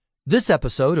This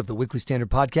episode of the Weekly Standard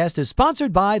Podcast is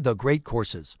sponsored by The Great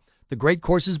Courses. The Great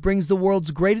Courses brings the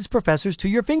world's greatest professors to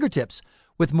your fingertips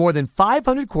with more than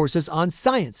 500 courses on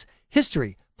science,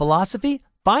 history, philosophy,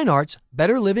 fine arts,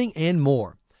 better living, and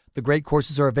more. The Great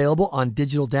Courses are available on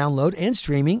digital download and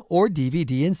streaming or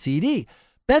DVD and CD.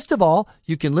 Best of all,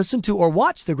 you can listen to or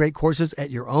watch The Great Courses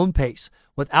at your own pace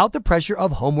without the pressure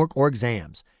of homework or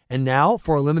exams. And now,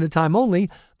 for a limited time only,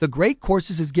 The Great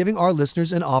Courses is giving our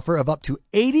listeners an offer of up to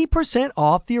 80%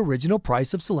 off the original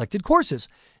price of selected courses,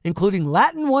 including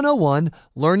Latin 101,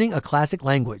 Learning a Classic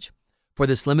Language. For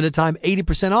this limited time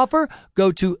 80% offer,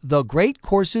 go to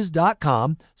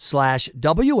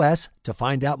thegreatcourses.com/WS to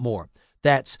find out more.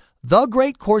 That's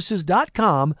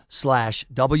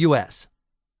thegreatcourses.com/WS.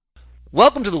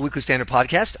 Welcome to the Weekly Standard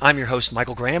Podcast. I'm your host,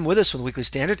 Michael Graham. With us from the Weekly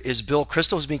Standard is Bill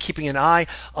KRISTOL, who's been keeping an eye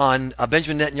on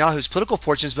Benjamin Netanyahu's political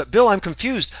fortunes. But Bill, I'm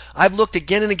confused. I've looked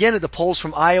again and again at the polls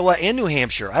from Iowa and New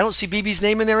Hampshire. I don't see Bibi's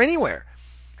name in there anywhere.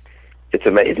 It's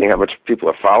amazing how much people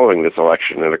are following this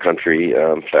election in a country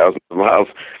thousands of miles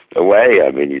away.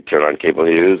 I mean, you turn on cable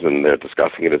news and they're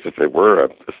discussing it as if it were a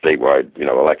statewide,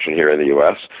 election here in the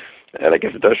U.S., and I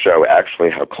guess it does show actually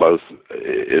how close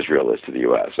Israel is to the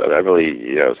U.S. And I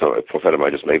really, so a friend of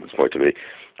mine just made this point to me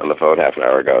on the phone half an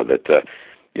hour ago that, the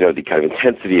kind of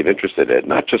intensity of interest in it,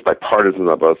 not just by partisans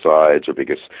on both sides or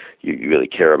because you really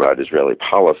care about Israeli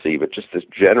policy, but just this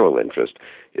general interest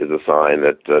is a sign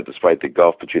that despite the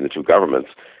gulf between the two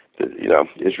governments,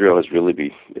 Israel has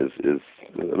really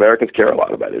Americans care a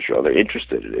lot about Israel. They're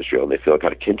interested in Israel, and they feel a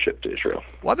kind of kinship to Israel.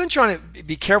 Well, I've been trying to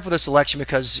be careful this election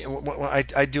because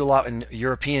I do a lot in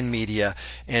European media,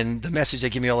 and the message they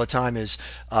give me all the time is,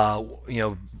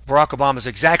 Barack Obama is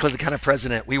exactly the kind of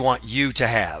president we want you to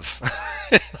have.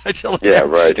 I tell them, yeah,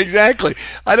 right. Exactly.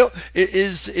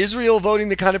 Is Israel voting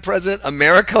the kind of president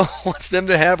America wants them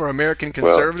to have, or American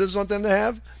conservatives want them to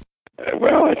have?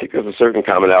 Well, I think there's a certain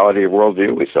commonality of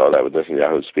worldview. We saw that with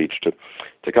Netanyahu's speech to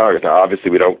Congress. Now, obviously,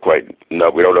 we don't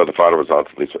know the final results,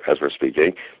 at least as we're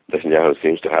speaking. Netanyahu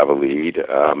seems to have a lead.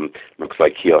 Looks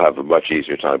like he'll have a much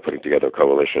easier time putting together a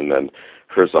coalition than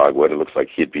Herzog would. It looks like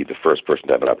he'd be the first person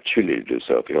to have an opportunity to do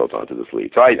so if he holds on to this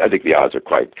lead. So I think the odds are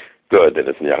quite good that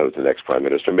Netanyahu is the next prime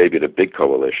minister, maybe in a big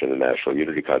coalition, a national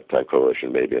unity type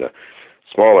coalition, maybe in a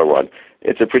smaller one.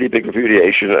 It's a pretty big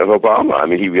repudiation of Obama. I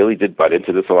mean, he really did butt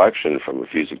into this election from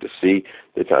refusing to see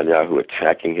Netanyahu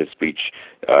attacking his speech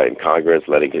in Congress,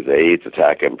 letting his aides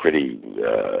attack him pretty,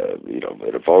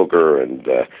 in a vulgar and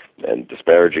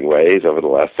disparaging ways over the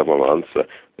last several months.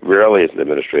 Rarely has an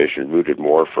administration rooted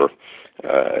more for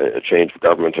a change of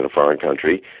government in a foreign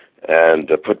country. And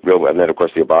then, of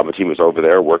course, the Obama team was over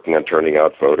there working on turning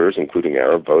out voters, including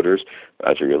Arab voters,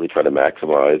 to really try to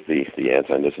maximize the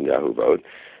anti-Netanyahu vote.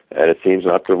 And it seems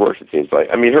not to work. It seems like,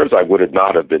 Herzog would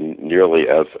not have been nearly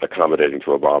as accommodating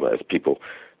to Obama as people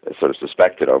sort of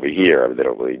suspected over here.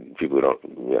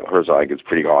 Herzog is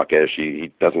pretty hawkish. He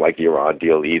doesn't like the Iran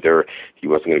deal either. He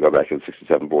wasn't going to go back to the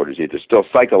 67 borders either. Still,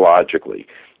 psychologically,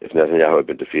 if Netanyahu had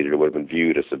been defeated, it would have been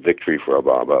viewed as a victory for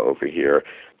Obama over here.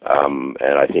 And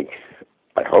I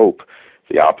hope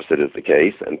the opposite is the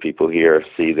case, and people here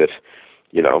see that,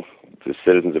 the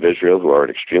citizens of Israel, who are an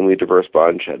extremely diverse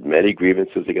bunch, had many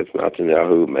grievances against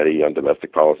Netanyahu, many on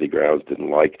domestic policy grounds,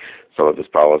 didn't like some of his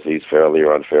policies fairly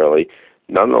or unfairly.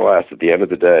 Nonetheless, at the end of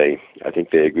the day, I think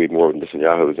they agreed more with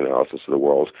Netanyahu's analysis of the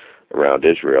world around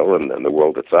Israel and the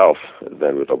world itself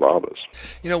than with Obama's.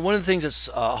 One of the things that's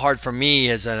hard for me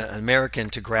as an American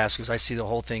to grasp, because I see the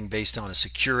whole thing based on a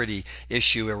security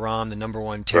issue, Iran, the number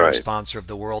one terror sponsor of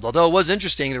the world. Although it was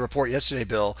interesting, the report yesterday,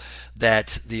 Bill,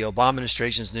 that the Obama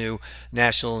administration's new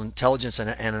National Intelligence and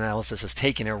Analysis has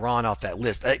taken Iran off that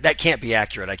list. That can't be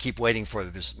accurate. I keep waiting for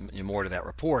there's more to that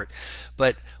report.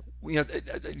 But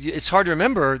it's hard to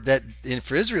remember that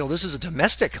for Israel, this is a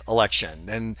domestic election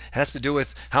and has to do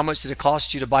with how much did it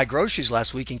cost you to buy groceries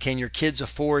last week, and can your kids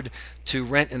afford to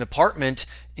rent an apartment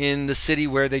in the city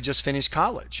where they just finished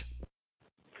college?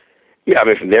 Yeah,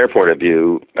 from their point of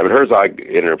view, Herzog,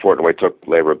 in an important way, took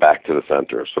labor back to the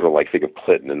center, sort of like think of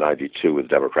Clinton in '92 with the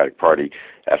Democratic Party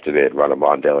after they had run a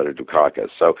Mondale and a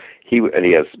Dukakis. So he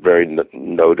has very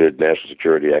noted national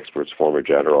security experts, former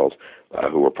generals,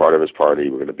 who were part of his party,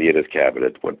 were going to be in his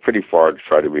cabinet, went pretty far to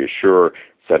try to reassure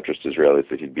centrist Israelis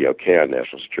that he'd be okay on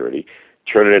national security,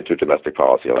 turn it into a domestic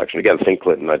policy election. Again, think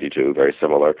Clinton '92, very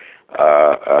similar.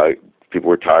 people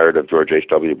were tired of George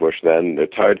H.W. Bush then. They're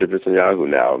tired of Netanyahu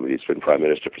now. I mean, he's been prime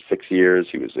minister for 6 years.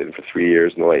 He was in for 3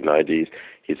 years in the late 90s.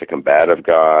 He's a combative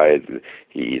guy.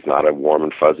 He's not a warm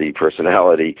and fuzzy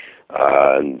personality.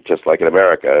 And just like in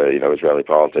America, Israeli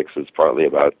politics is partly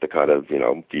about the kind of,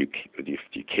 do you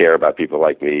care about people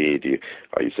like me?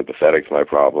 Are you sympathetic to my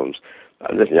problems?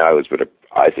 Netanyahu has been,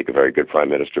 I think, a very good prime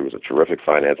minister. He was a terrific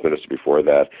finance minister before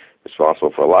that,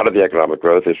 responsible for a lot of the economic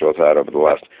growth Israel's had over the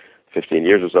last 15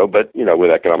 years or so. But,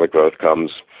 with economic growth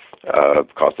comes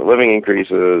cost of living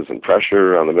increases and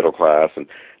pressure on the middle class. And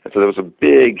so there was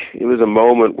it was a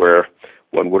moment where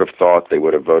one would have thought they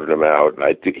would have voted him out. And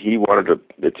I think he wanted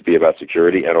it to be about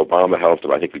security, and Obama helped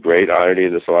him. I think the great irony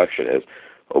of this election is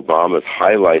Obama's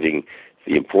highlighting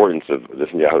the importance of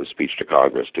Netanyahu's speech to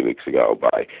Congress 2 weeks ago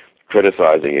by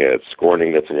criticizing it,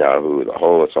 scorning Netanyahu, the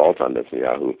whole assault on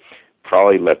Netanyahu,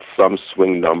 probably let some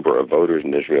swing number of voters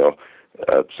in Israel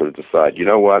sort of decide, you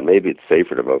know what, maybe it's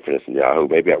safer to vote for Netanyahu.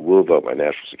 Maybe I will vote my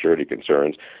national security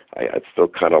concerns. I'd still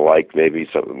kind of like maybe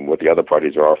what the other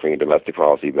parties are offering in domestic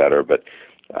policy better, but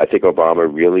I think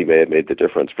Obama really may have made the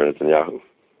difference for Netanyahu.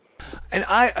 And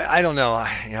I don't know.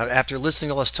 After listening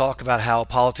to us talk about how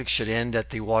politics should end at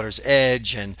the water's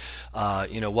edge, and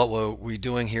what were we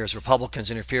doing here as Republicans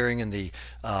interfering in the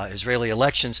Israeli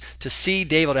elections, to see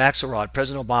David Axelrod,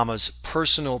 President Obama's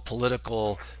personal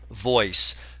political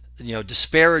voice,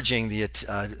 disparaging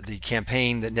the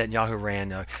campaign that Netanyahu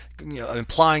ran,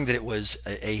 implying that it was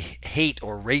a hate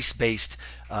or race-based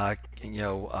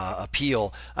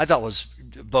appeal, I thought was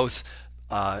both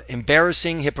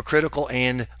embarrassing, hypocritical,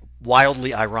 and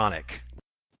wildly ironic.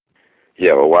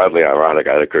 Yeah, well, wildly ironic.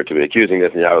 It occurred to me, accusing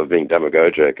Netanyahu of being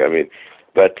demagogic.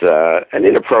 And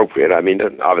inappropriate.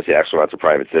 Obviously, Axelrod's a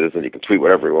private citizen. He can tweet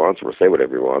whatever he wants or say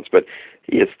whatever he wants, but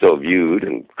he is still viewed,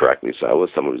 and correctly so, as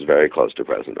someone who's very close to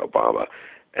President Obama.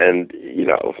 And,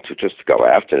 to just go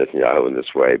after Netanyahu in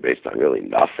this way based on really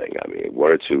nothing.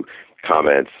 One or two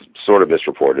comments sort of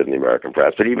misreported in the American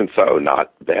press, but even so,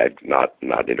 not bad, not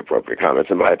inappropriate comments,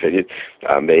 in my opinion,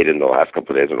 made in the last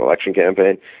couple of days of an election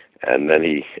campaign. And then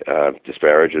he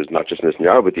disparages not just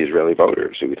Netanyahu, but the Israeli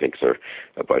voters, who he thinks are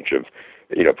a bunch of,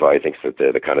 probably thinks that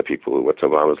they're the kind of people who, what's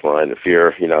Obama's line of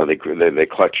fear? They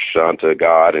clutch onto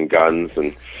God and guns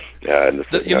and.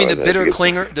 You mean the bitter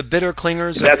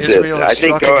clingers of Israel? I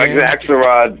think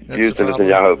Axelrod used the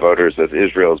Netanyahu voters as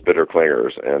Israel's bitter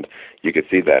clingers, and you could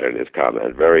see that in his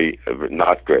comment. Very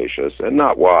not gracious and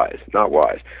not wise.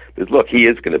 Because look, he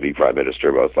is going to be prime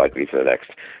minister most likely for the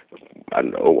next,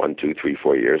 1, 2, 3,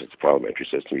 4 years. It's a parliamentary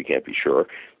system. You can't be sure.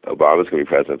 Obama's going to be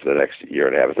president for the next year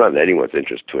and a half. It's not in anyone's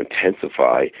interest to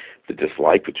intensify the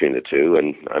dislike between the two.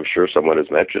 And I'm sure someone has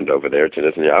mentioned over there to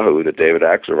Netanyahu that David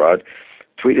Axelrod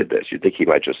tweeted this. You'd think he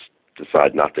might just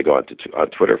decide not to go on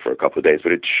Twitter for a couple of days.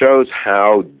 But it shows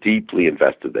how deeply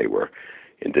invested they were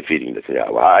in defeating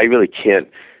Netanyahu. I really can't.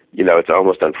 It's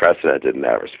almost unprecedented in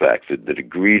that respect, the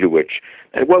degree to which,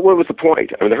 and what was the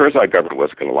point? The Herzog government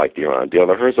wasn't going to like the Iran deal.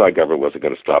 The Herzog government wasn't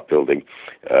going to stop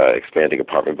expanding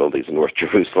apartment buildings in North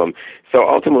Jerusalem. So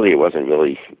ultimately it wasn't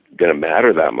really going to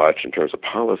matter that much in terms of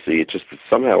policy. It's just that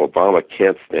somehow Obama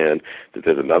can't stand that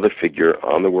there's another figure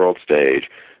on the world stage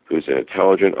who's an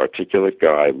intelligent, articulate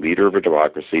guy, leader of a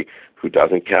democracy, who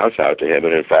doesn't kowtow to him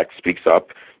and in fact speaks up,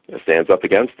 stands up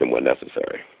against him when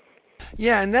necessary.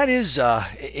 Yeah, and that is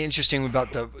interesting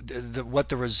about what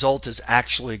the result is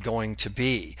actually going to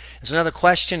be. So now the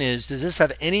question is, does this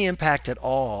have any impact at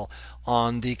all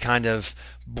on the kind of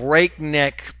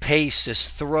breakneck pace, this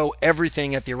throw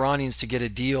everything at the Iranians to get a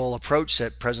deal approach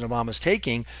that President Obama is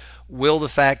taking? Will the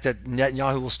fact that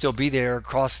Netanyahu will still be there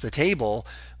across the table,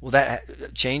 will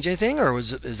that change anything, or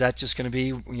is that just going to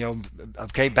be,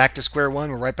 okay, back to square one,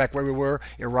 we're right back where we were,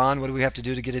 Iran, what do we have to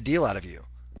do to get a deal out of you?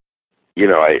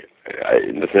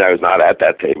 I was not at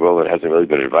that table and hasn't really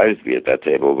been invited to be at that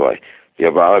table by the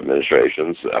Obama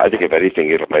administrations. I think, if anything,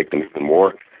 it'll make them even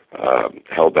more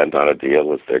hell-bent on a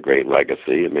deal. It's their great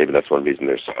legacy, and maybe that's one reason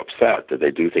they're so upset, that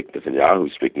they do think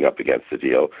Netanyahu speaking up against the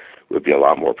deal would be a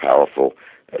lot more powerful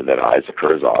than Isaac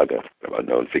Herzog, a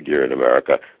known figure in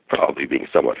America, probably being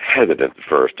somewhat hesitant at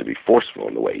first to be forceful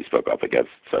in the way he spoke up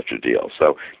against such a deal.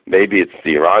 So maybe it's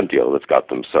the Iran deal that's got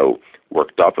them so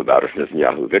worked up about a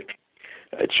Netanyahu victory.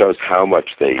 It shows how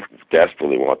much they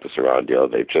desperately want this Iran deal.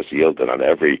 They've just yielded on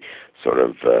every sort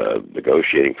of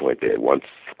negotiating point they had once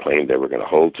claimed they were going to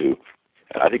hold to.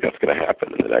 And I think that's going to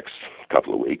happen in the next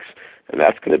couple of weeks. And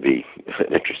that's going to be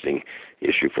an interesting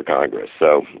issue for Congress,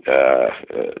 so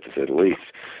to say the least.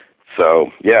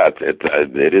 So, yeah,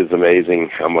 it is amazing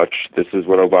how much this is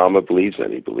what Obama believes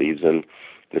in. He believes in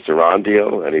this Iran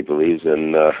deal, and he believes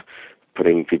in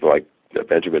putting people like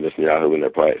Benjamin Netanyahu in their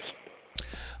place.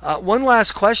 One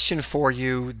last question for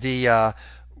you.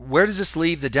 Where does this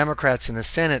leave the Democrats in the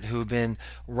Senate who've been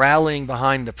rallying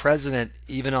behind the president,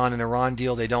 even on an Iran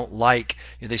deal they don't like?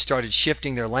 They started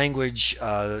shifting their language.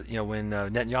 When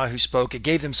Netanyahu spoke, it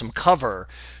gave them some cover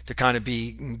to kind of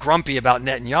be grumpy about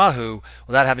Netanyahu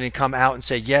without having to come out and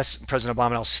say, yes, President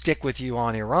Obama, I'll stick with you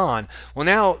on Iran. Well,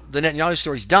 now the Netanyahu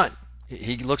story's done.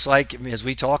 He looks like, as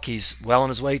we talk, he's well on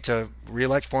his way to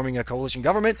re-elect, forming a coalition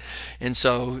government. And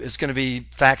so it's going to be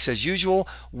facts as usual.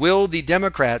 Will the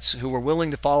Democrats, who were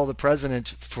willing to follow the president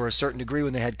for a certain degree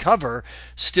when they had cover,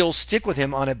 still stick with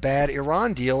him on a bad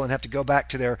Iran deal and have to go back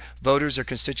to their voters, their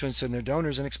constituents, and their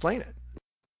donors and explain it?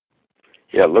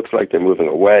 Yeah, it looks like they're moving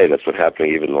away. That's what's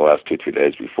happening even in the last 2-3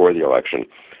 days before the election.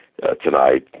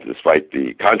 Tonight, despite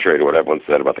the contrary to what everyone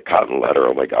said about the Cotton letter,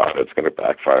 oh my God, it's going to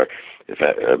backfire.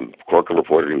 Corker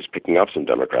reported he was picking up some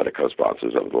Democratic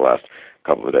co-sponsors over the last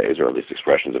couple of days, or at least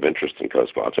expressions of interest in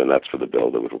co-sponsor, and that's for the bill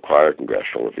that would require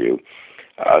congressional review.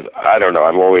 I don't know.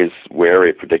 I'm always wary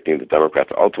of predicting that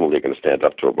Democrats ultimately are going to stand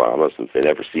up to Obama, since they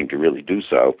never seem to really do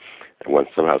so. And one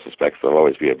somehow suspects they'll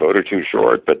always be a vote or two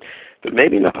short, but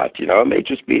maybe not. It may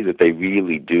just be that they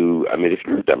really do. I mean, if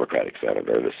you're a Democratic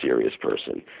senator and a serious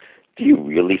person, do you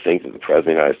really think that the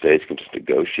President of the United States can just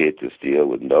negotiate this deal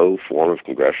with no form of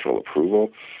congressional approval?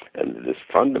 And this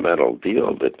fundamental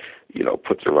deal that,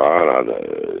 puts Iran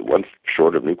on one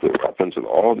short of nuclear weapons with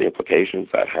all the implications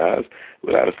that has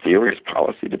without a serious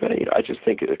policy debate? I just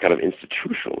think kind of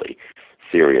institutionally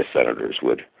serious senators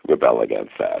would rebel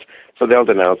against that. So they'll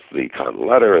denounce the Cotton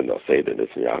letter and they'll say that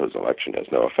Netanyahu's election has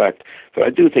no effect. But I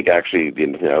do think actually the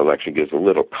Netanyahu election gives a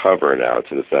little cover now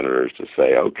to the senators to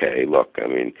say, okay, look, I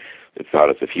mean, it's not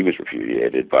as if he was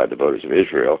repudiated by the voters of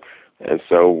Israel. And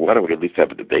so why don't we at least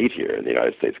have a debate here in the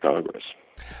United States Congress?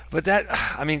 But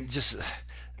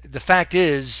the fact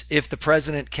is, if the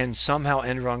president can somehow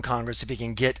enter on Congress, if he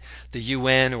can get the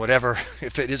UN or whatever,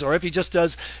 if it is, or if he just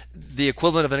does the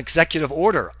equivalent of an executive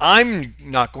order, I'm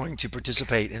not going to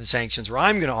participate in sanctions, or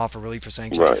I'm going to offer relief for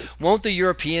sanctions. Right. Won't the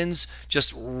Europeans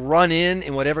just run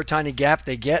in whatever tiny gap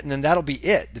they get, and then that'll be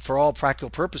it? For all practical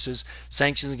purposes,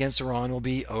 sanctions against Iran will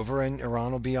be over, and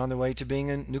Iran will be on the way to being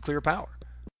a nuclear power.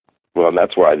 Well, and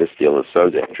that's why this deal is so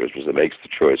dangerous, because it makes the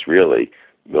choice really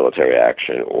military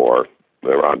action or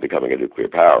Iran becoming a nuclear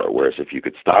power. Whereas if you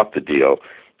could stop the deal,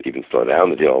 even slow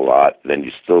down the deal a lot, then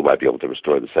you still might be able to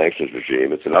restore the sanctions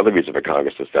regime. It's another reason for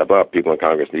Congress to step up. People in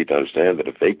Congress need to understand that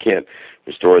if they can't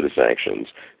restore the sanctions,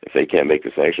 if they can't make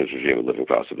the sanctions regime a living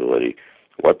possibility,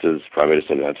 what does Prime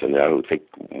Minister Netanyahu think?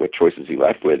 What choice is he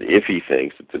left with if he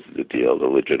thinks that this is a deal that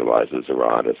legitimizes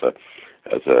Iran as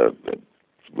a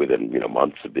within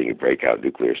months of being a breakout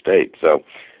nuclear state? So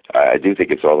I do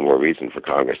think it's all the more reason for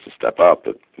Congress to step up,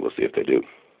 but we'll see if they do.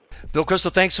 Bill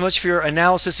Kristol, thanks so much for your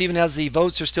analysis, even as the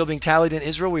votes are still being tallied in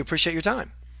Israel. We appreciate your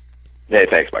time. Hey,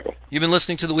 thanks, Michael. You've been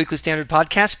listening to the Weekly Standard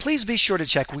Podcast. Please be sure to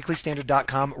check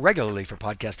weeklystandard.com regularly for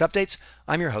podcast updates.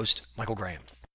 I'm your host, Michael Graham.